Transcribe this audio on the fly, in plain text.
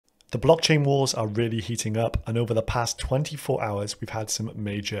The blockchain wars are really heating up, and over the past 24 hours, we've had some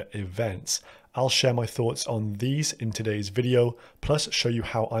major events. I'll share my thoughts on these in today's video, plus show you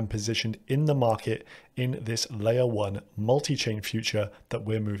how I'm positioned in the market in this layer 1 multi-chain future that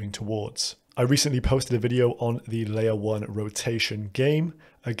we're moving towards. I recently posted a video on the layer 1 rotation game,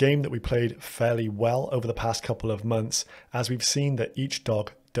 a game that we played fairly well over the past couple of months, as we've seen that each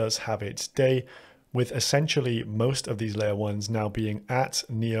dog does have its day, with essentially most of these layer 1s now being at,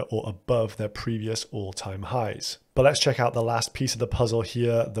 near, or above their previous all-time highs. But let's check out the last piece of the puzzle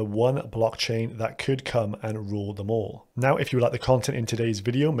here, the one blockchain that could come and rule them all. Now, if you like the content in today's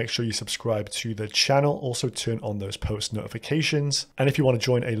video, make sure you subscribe to the channel. Also turn on those post notifications. And if you want to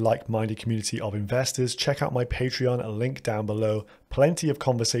join a like-minded community of investors, check out my Patreon, link down below. Plenty of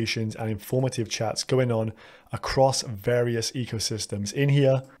conversations and informative chats going on across various ecosystems in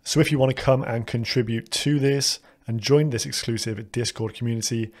here. So if you want to come and contribute to this and join this exclusive Discord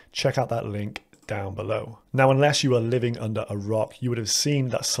community, check out that link down below. Now, unless you are living under a rock, you would have seen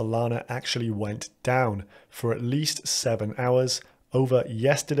that Solana actually went down for at least 7 hours over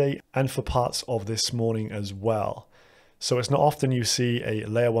yesterday and for parts of this morning as well. So it's not often you see a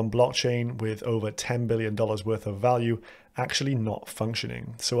layer 1 blockchain with over $10 billion worth of value actually not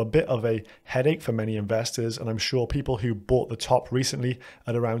functioning. So a bit of a headache for many investors, and I'm sure people who bought the top recently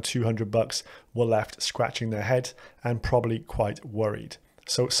at around 200 bucks were left scratching their head and probably quite worried.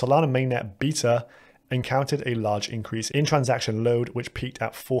 So Solana mainnet beta encountered a large increase in transaction load, which peaked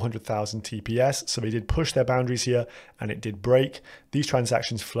at 400,000 TPS. So they did push their boundaries here and it did break. These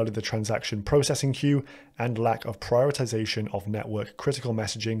transactions flooded the transaction processing queue, and lack of prioritization of network critical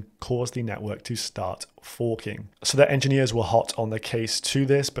messaging caused the network to start forking. So their engineers were hot on the case to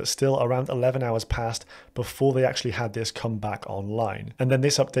this, but still around 11 hours passed before they actually had this come back online. And then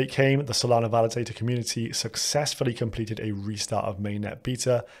this update came. The Solana validator community successfully completed a restart of mainnet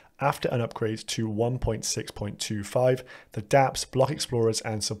beta after an upgrade to 1.6.25. The dApps, block explorers,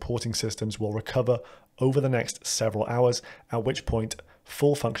 and supporting systems will recover over the next several hours, at which point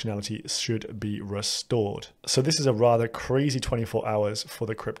full functionality should be restored. So this is a rather crazy 24 hours for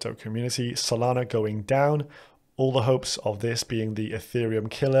the crypto community. Solana going down, all the hopes of this being the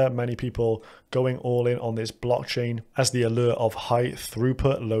Ethereum killer, many people going all in on this blockchain as the allure of high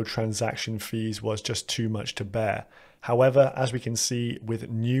throughput, low transaction fees was just too much to bear. However, as we can see with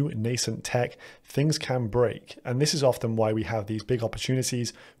new nascent tech, things can break. And this is often why we have these big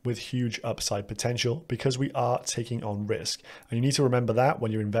opportunities with huge upside potential, because we are taking on risk. And you need to remember that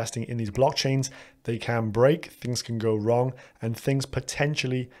when you're investing in these blockchains, they can break, things can go wrong, and things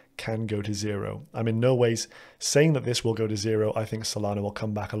potentially can go to zero. I'm in no ways saying that this will go to zero. I think Solana will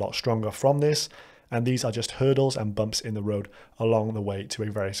come back a lot stronger from this. And these are just hurdles and bumps in the road along the way to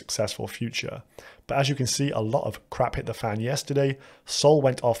a very successful future. But as you can see, a lot of crap hit the fan yesterday. Sol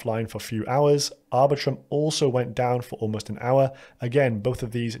went offline for a few hours. Arbitrum also went down for almost an hour. Again, both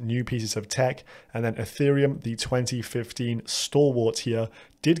of these new pieces of tech. And then Ethereum, the 2015 stalwart here,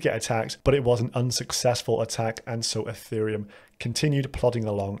 did get attacked, but it was an unsuccessful attack. And so Ethereum continued plodding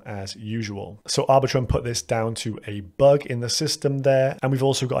along as usual. So Arbitrum put this down to a bug in the system there. And we've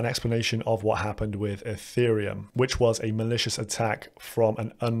also got an explanation of what happened with Ethereum, which was a malicious attack from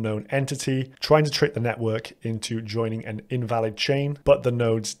an unknown entity trying to trick the network into joining an invalid chain. But the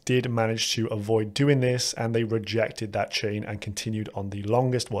nodes did manage to avoid doing this, and they rejected that chain and continued on the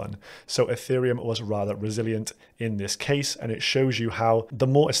longest one. So Ethereum was rather resilient in this case, and it shows you how the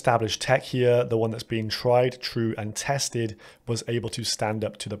more established tech here, the one that's been tried, true, and tested, was able to stand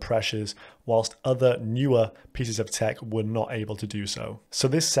up to the pressures, whilst other newer pieces of tech were not able to do so. So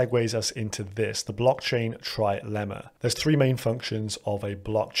this segues us into this, the blockchain trilemma. There's three main functions of a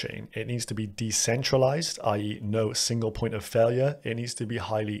blockchain. It needs to be decentralized, i.e. no single point of failure. It needs to be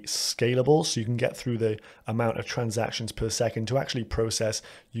highly scalable, so you can get through the amount of transactions per second to actually process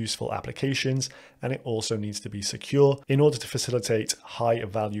useful applications. And it also needs to be secure in order to facilitate high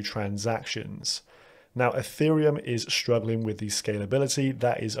value transactions. Now, Ethereum is struggling with the scalability.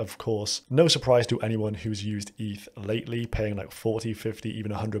 That is, of course, no surprise to anyone who's used ETH lately, paying like 40, 50,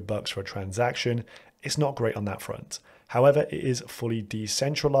 even 100 bucks for a transaction. It's not great on that front. However, it is fully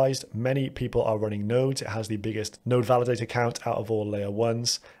decentralized. Many people are running nodes. It has the biggest node validator count out of all layer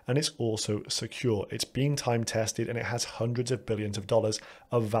 1s, and it's also secure. It's been time tested, and it has hundreds of billions of dollars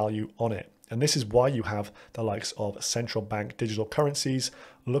of value on it. And this is why you have the likes of central bank digital currencies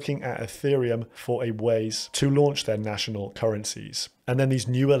looking at Ethereum for a ways to launch their national currencies. And then these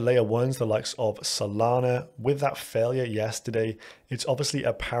newer layer 1s, the likes of Solana, with that failure yesterday, it's obviously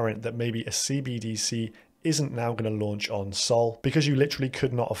apparent that maybe a CBDC isn't now going to launch on Sol, because you literally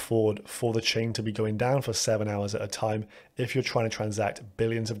could not afford for the chain to be going down for 7 hours at a time. If you're trying to transact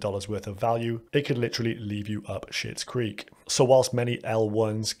billions of dollars worth of value, it could literally leave you up shit's creek. So whilst many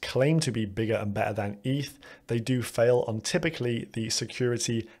L1s claim to be bigger and better than ETH, they do fail on typically the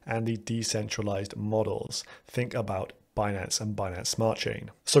security and the decentralized models. Think about Binance and Binance Smart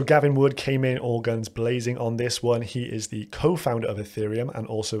Chain. So Gavin Wood came in all guns blazing on this one. He is the co-founder of Ethereum and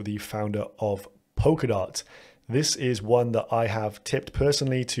also the founder of Polkadot. This is one that I have tipped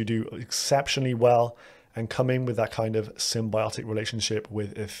personally to do exceptionally well and come in with that kind of symbiotic relationship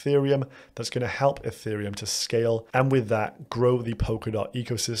with Ethereum that's going to help Ethereum to scale, and with that grow the Polkadot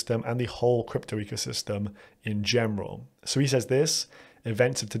ecosystem and the whole crypto ecosystem in general. So he says this: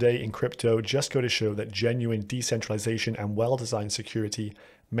 events of today in crypto just go to show that genuine decentralization and well-designed security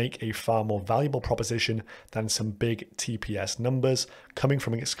make a far more valuable proposition than some big TPS numbers coming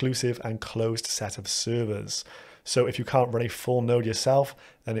from an exclusive and closed set of servers. So if you can't run a full node yourself,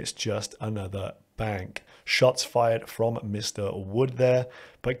 then it's just another bank. Shots fired from Mr. Wood there,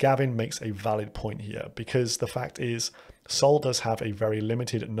 but Gavin makes a valid point here, because the fact is Sol does have a very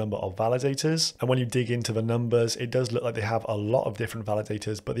limited number of validators, and when you dig into the numbers, it does look like they have a lot of different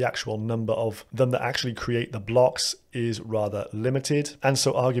validators, but the actual number of them that actually create the blocks is rather limited. And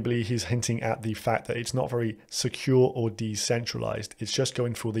so arguably he's hinting at the fact that it's not very secure or decentralized. It's just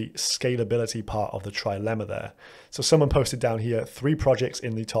going for the scalability part of the trilemma there. So someone posted down here 3 projects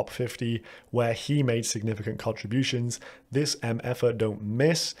in the top 50 where he made significant contributions. This MFer don't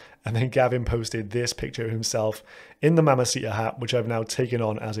miss. And then Gavin posted this picture of himself in the Mamacita hat, which I've now taken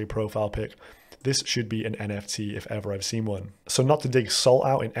on as a profile pic. This should be an NFT if ever I've seen one. So not to dig Sol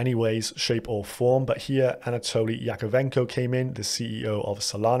out in any ways, shape or form, but here Anatoly Yakovenko came in, the CEO of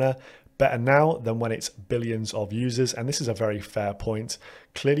Solana. Better now than when it's billions of users. And this is a very fair point.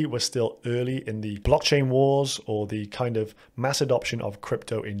 Clearly, we're still early in the blockchain wars or the kind of mass adoption of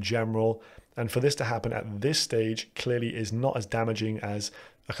crypto in general. And for this to happen at this stage clearly is not as damaging as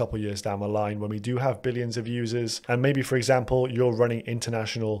a couple years down the line when we do have billions of users. And maybe, for example, you're running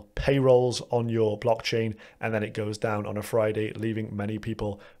international payrolls on your blockchain and then it goes down on a Friday, leaving many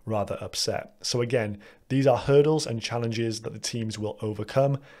people rather upset. So again, these are hurdles and challenges that the teams will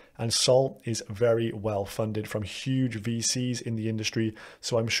overcome. And Sol is very well funded from huge VCs in the industry,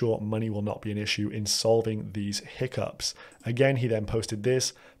 so I'm sure money will not be an issue in solving these hiccups. Again, he then posted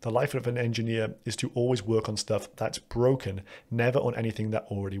this: the life of an engineer is to always work on stuff that's broken, never on anything that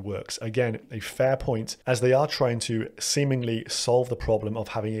already works. Again, a fair point, as they are trying to seemingly solve the problem of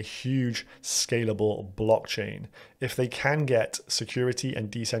having a huge scalable blockchain. If they can get security and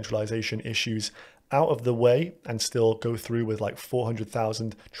decentralization issues out of the way and still go through with like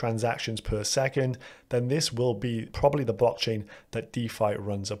 400,000 transactions per second, then this will be probably the blockchain that DeFi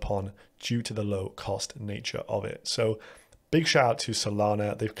runs upon due to the low cost nature of it. So big shout out to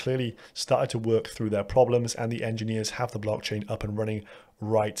Solana. They've clearly started to work through their problems and the engineers have the blockchain up and running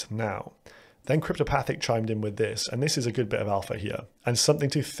right now. Then Cryptopathic chimed in with this, and this is a good bit of alpha here and something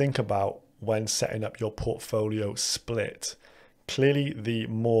to think about when setting up your portfolio split. Clearly, the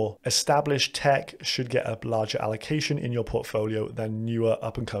more established tech should get a larger allocation in your portfolio than newer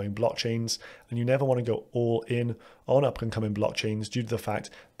up-and-coming blockchains, and you never want to go all in on up-and-coming blockchains due to the fact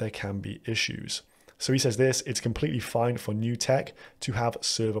there can be issues. So he says this: it's completely fine for new tech to have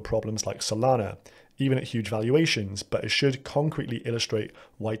server problems like Solana, even at huge valuations, but it should concretely illustrate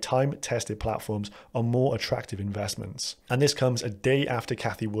why time-tested platforms are more attractive investments. And this comes a day after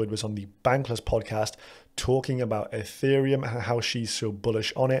Cathie Wood was on the Bankless podcast talking about Ethereum and how she's so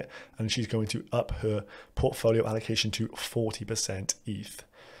bullish on it, and she's going to up her portfolio allocation to 40% ETH.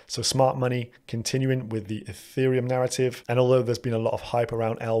 So smart money continuing with the Ethereum narrative. And although there's been a lot of hype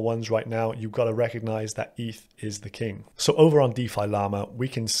around L1s right now, you've got to recognize that ETH is the king. So over on DeFi Llama, we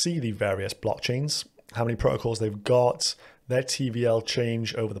can see the various blockchains, how many protocols they've got, their TVL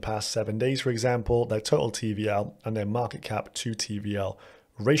change over the past 7 days, for example, their total TVL and their market cap to TVL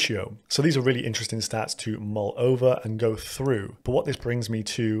ratio. So these are really interesting stats to mull over and go through. But what this brings me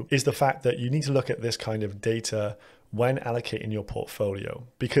to is the fact that you need to look at this kind of data when allocating your portfolio,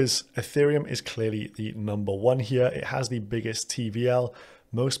 because Ethereum is clearly the number one here. It has the biggest TVL.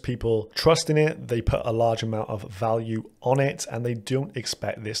 Most people trust in it. They put a large amount of value on it, and they don't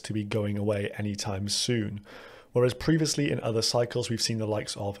expect this to be going away anytime soon. Whereas previously in other cycles, we've seen the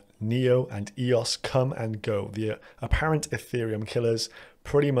likes of Neo and EOS come and go. The apparent Ethereum killers,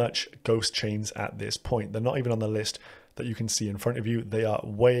 pretty much ghost chains at this point. They're not even on the list that you can see in front of you, they are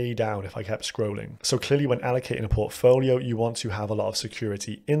way down if I kept scrolling. So clearly when allocating a portfolio, you want to have a lot of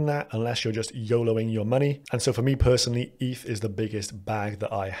security in that unless you're just YOLOing your money. And so for me personally, ETH is the biggest bag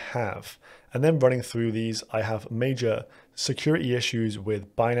that I have. And then running through these, I have major security issues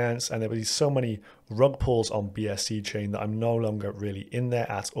with Binance, and there were so many rug pulls on BSC chain that I'm no longer really in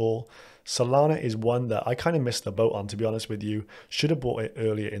there at all. Solana is one that I kind of missed the boat on, to be honest with you. Should have bought it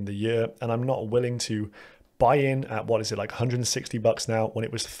earlier in the year, and I'm not willing to buy in at, what is it, like 160 bucks now when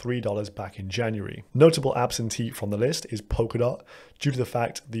it was $3 back in January. Notable absentee from the list is Polkadot, due to the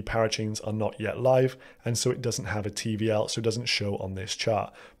fact the parachains are not yet live, and so it doesn't have a TVL, so it doesn't show on this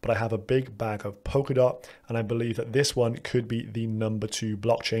chart. But I have a big bag of Polkadot, and I believe that this one could be the number 2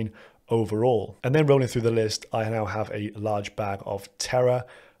 blockchain overall. And then rolling through the list, I now have a large bag of Terra.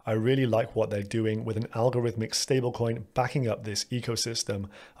 I really like what they're doing with an algorithmic stablecoin backing up this ecosystem.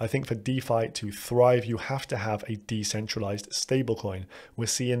 I think for DeFi to thrive, you have to have a decentralized stablecoin. We're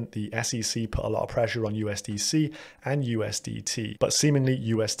seeing the SEC put a lot of pressure on USDC and USDT, but seemingly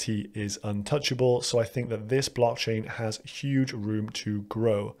UST is untouchable. So I think that this blockchain has huge room to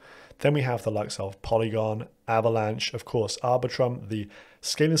grow. Then we have the likes of Polygon, Avalanche, of course, Arbitrum, the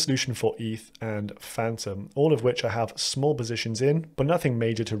scaling solution for ETH, and Phantom, all of which I have small positions in, but nothing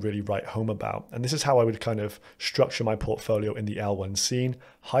major to really write home about. And this is how I would kind of structure my portfolio in the L1 scene.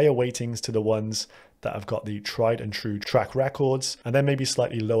 Higher weightings to the ones that have got the tried and true track records, and then maybe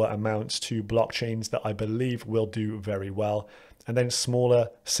slightly lower amounts to blockchains that I believe will do very well. And then smaller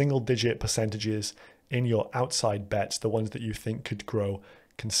single-digit percentages in your outside bets, the ones that you think could grow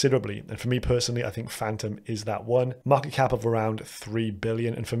considerably. And for me personally, I think Phantom is that one. Market cap of around 3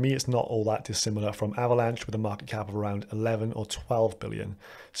 billion. And for me, it's not all that dissimilar from Avalanche with a market cap of around 11 or 12 billion.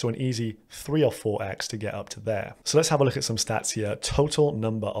 So an easy 3 or 4x to get up to there. So let's have a look at some stats here. Total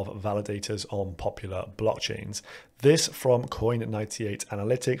number of validators on popular blockchains. This from Coin98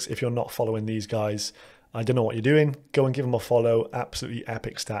 Analytics. If you're not following these guys, I don't know what you're doing. Go and give them a follow. Absolutely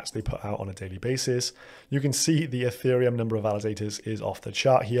epic stats they put out on a daily basis. You can see the Ethereum number of validators is off the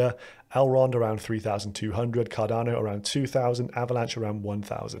chart here. Elrond around 3,200, Cardano around 2,000, Avalanche around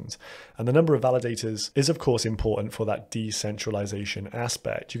 1,000. And the number of validators is of course important for that decentralization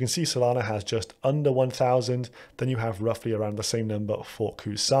aspect. You can see Solana has just under 1,000. Then you have roughly around the same number for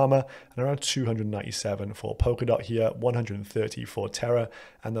Kusama and around 297 for Polkadot here, 130 for Terra,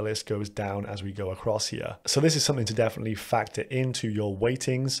 and the list goes down as we go across here. So this is something to definitely factor into your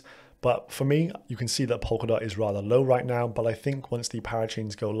weightings. But for me, you can see that Polkadot is rather low right now, but I think once the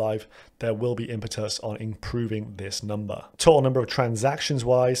parachains go live, there will be impetus on improving this number. Total number of transactions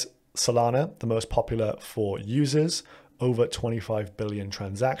wise, Solana, the most popular for users, over 25 billion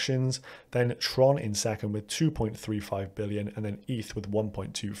transactions, then Tron in second with 2.35 billion, and then ETH with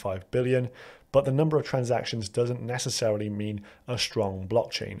 1.25 billion. But the number of transactions doesn't necessarily mean a strong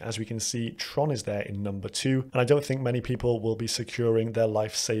blockchain. As we can see, Tron is there in number 2, and I don't think many people will be securing their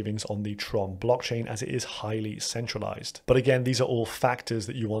life savings on the Tron blockchain as it is highly centralized. But again, these are all factors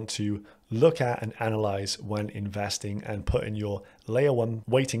that you want to look at and analyze when investing and putting your layer 1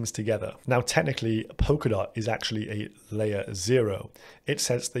 weightings together. Now, technically, Polkadot is actually a layer 0. It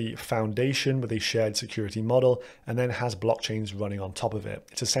sets the foundation with a shared security model and then has blockchains running on top of it.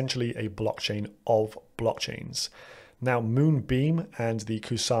 It's essentially a blockchain of blockchains. Now, Moonbeam and the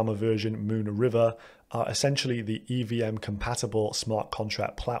Kusama version Moon River are essentially the EVM compatible smart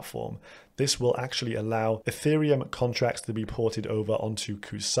contract platform. This will actually allow Ethereum contracts to be ported over onto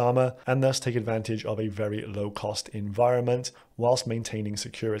Kusama and thus take advantage of a very low cost environment whilst maintaining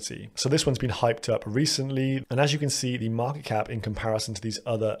security. So this one's been hyped up recently, and as you can see, the market cap in comparison to these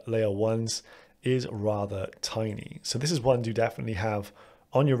other layer 1s is rather tiny. So this is one you definitely have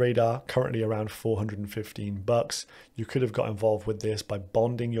on your radar, currently around 415 bucks. You could have got involved with this by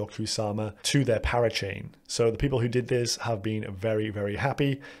bonding your Kusama to their parachain. So the people who did this have been very, very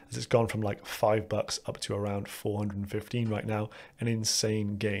happy as it's gone from like $5 up to around 415 right now, an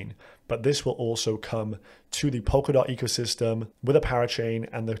insane gain. But this will also come to the Polkadot ecosystem with a parachain,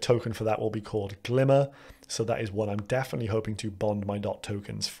 and the token for that will be called Glimmer. So that is what I'm definitely hoping to bond my DOT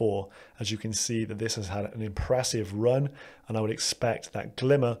tokens for. As you can see that this has had an impressive run, and I would expect that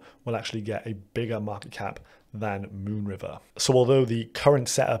Glimmer will actually get a bigger market cap than Moonriver. So although the current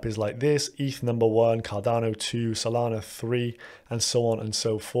setup is like this, ETH number 1, Cardano 2, Solana 3, and so on and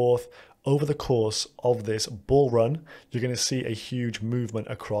so forth, over the course of this bull run, you're going to see a huge movement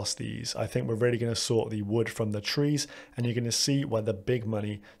across these. I think we're really going to sort the wood from the trees, and you're going to see where the big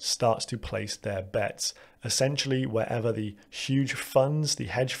money starts to place their bets. Essentially, wherever the huge funds, the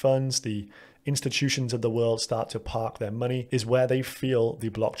hedge funds, the institutions of the world start to park their money is where they feel the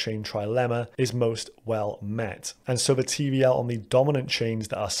blockchain trilemma is most well met. And so the TVL on the dominant chains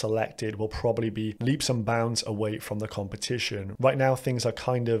that are selected will probably be leaps and bounds away from the competition. Right now, things are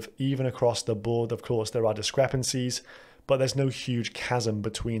kind of even across the board. Of course, there are discrepancies, but there's no huge chasm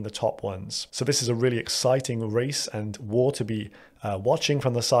between the top ones. So this is a really exciting race and war to be watching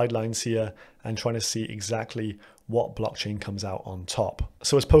from the sidelines here and trying to see exactly what blockchain comes out on top.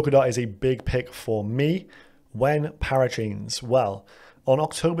 So as Polkadot is a big pick for me, when parachains? Well, on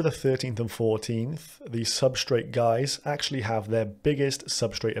October the 13th and 14th, the Substrate guys actually have their biggest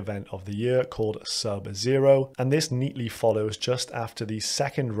Substrate event of the year called Sub-Zero, and this neatly follows just after the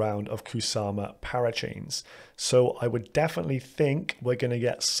second round of Kusama parachains. So I would definitely think we're going to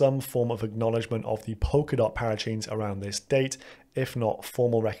get some form of acknowledgement of the Polkadot parachains around this date, if not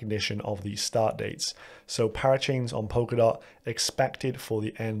formal recognition of the start dates. So parachains on Polkadot expected for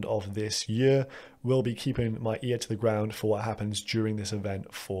the end of this year. Will be keeping my ear to the ground for what happens during this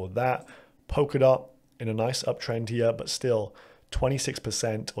event for that. Polkadot in a nice uptrend here, but still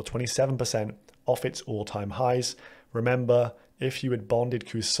 26% or 27% off its all-time highs. Remember, if you had bonded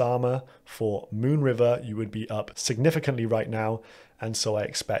Kusama for Moon River, you would be up significantly right now. And so I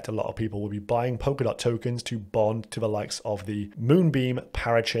expect a lot of people will be buying Polkadot tokens to bond to the likes of the Moonbeam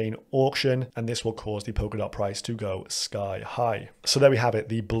parachain auction. And this will cause the Polkadot price to go sky high. So there we have it,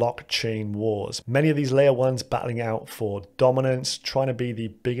 the blockchain wars. Many of these layer ones battling out for dominance, trying to be the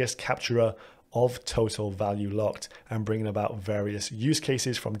biggest capturer of total value locked and bringing about various use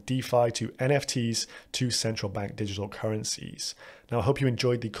cases from DeFi to NFTs to central bank digital currencies. Now, I hope you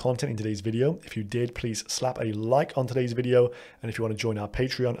enjoyed the content in today's video. If you did, please slap a like on today's video. And if you want to join our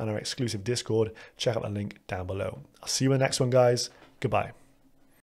Patreon and our exclusive Discord, check out the link down below. I'll see you in the next one, guys. Goodbye.